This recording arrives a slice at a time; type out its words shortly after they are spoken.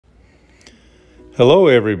Hello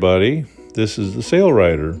everybody, this is the Sail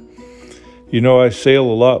Rider. You know, I sail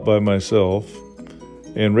a lot by myself,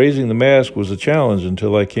 and raising the mast was a challenge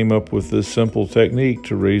until I came up with this simple technique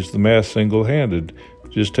to raise the mast single-handed.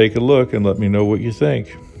 Just take a look and let me know what you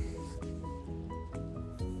think.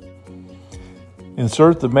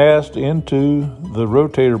 Insert the mast into the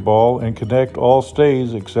rotator ball and connect all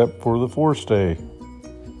stays except for the forestay.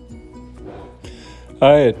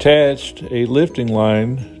 I attached a lifting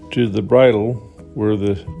line to the bridle where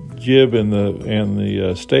the jib and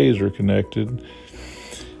the stays are connected,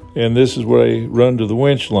 and this is what I run to the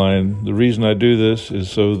winch line. The reason I do this is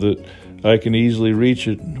so that I can easily reach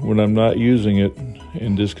it when I'm not using it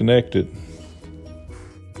and disconnect it.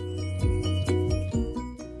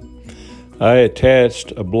 I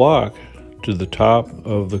attached a block to the top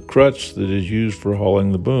of the crutch that is used for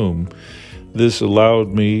hauling the boom. This allowed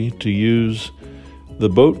me to use the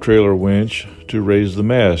boat trailer winch to raise the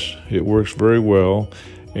mast. It works very well,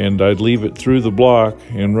 and I'd leave it through the block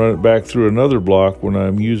and run it back through another block when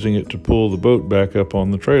I'm using it to pull the boat back up on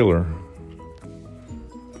the trailer.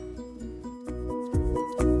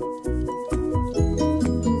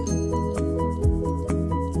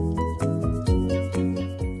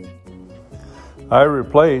 I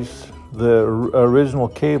replaced the original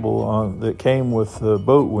cable that came with the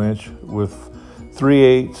boat winch with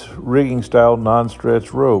 3/8 rigging style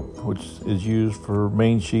non-stretch rope, which is used for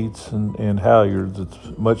main sheets and halyards.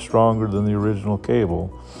 It's much stronger than the original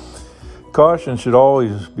cable. Caution should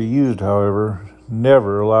always be used, however.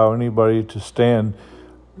 Never allow anybody to stand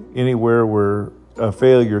anywhere where a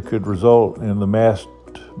failure could result in the mast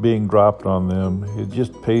being dropped on them. It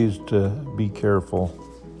just pays to be careful.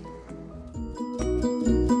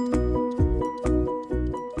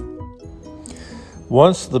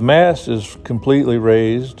 Once the mast is completely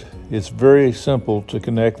raised, it's very simple to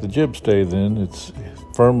connect the jib stay then. It's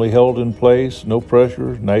firmly held in place, no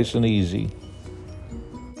pressure, nice and easy.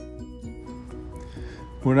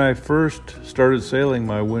 When I first started sailing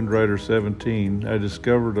my Windrider 17, I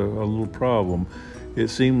discovered a little problem. It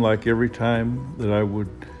seemed like every time that I would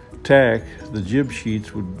tack, the jib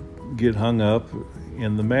sheets would get hung up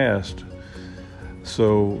in the mast.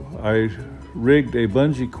 So I rigged a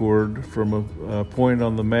bungee cord from a point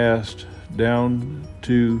on the mast down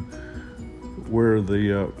to where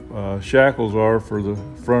the shackles are for the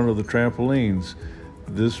front of the trampolines.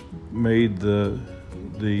 This made the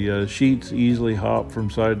sheets easily hop from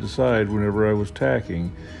side to side whenever I was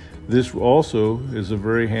tacking. This also is a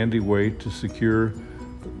very handy way to secure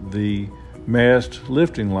the mast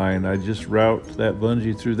lifting line. I just route that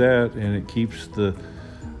bungee through that, and it keeps the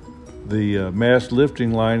mast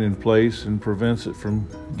lifting line in place and prevents it from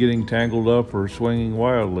getting tangled up or swinging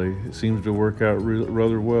wildly. It seems to work out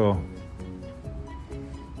rather well.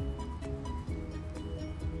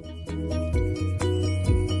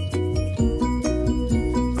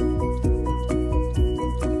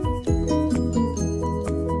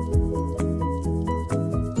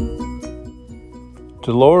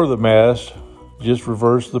 To lower the mast, just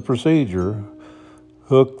reverse the procedure.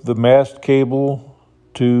 Hook the mast cable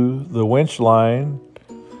to the winch line,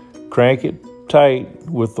 crank it tight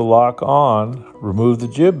with the lock on, remove the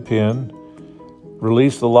jib pin,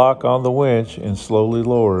 release the lock on the winch, and slowly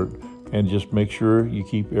lower it. And just make sure you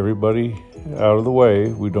keep everybody out of the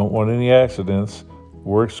way. We don't want any accidents.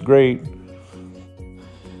 Works great.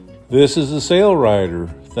 This is the Sail Rider.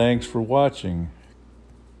 Thanks for watching.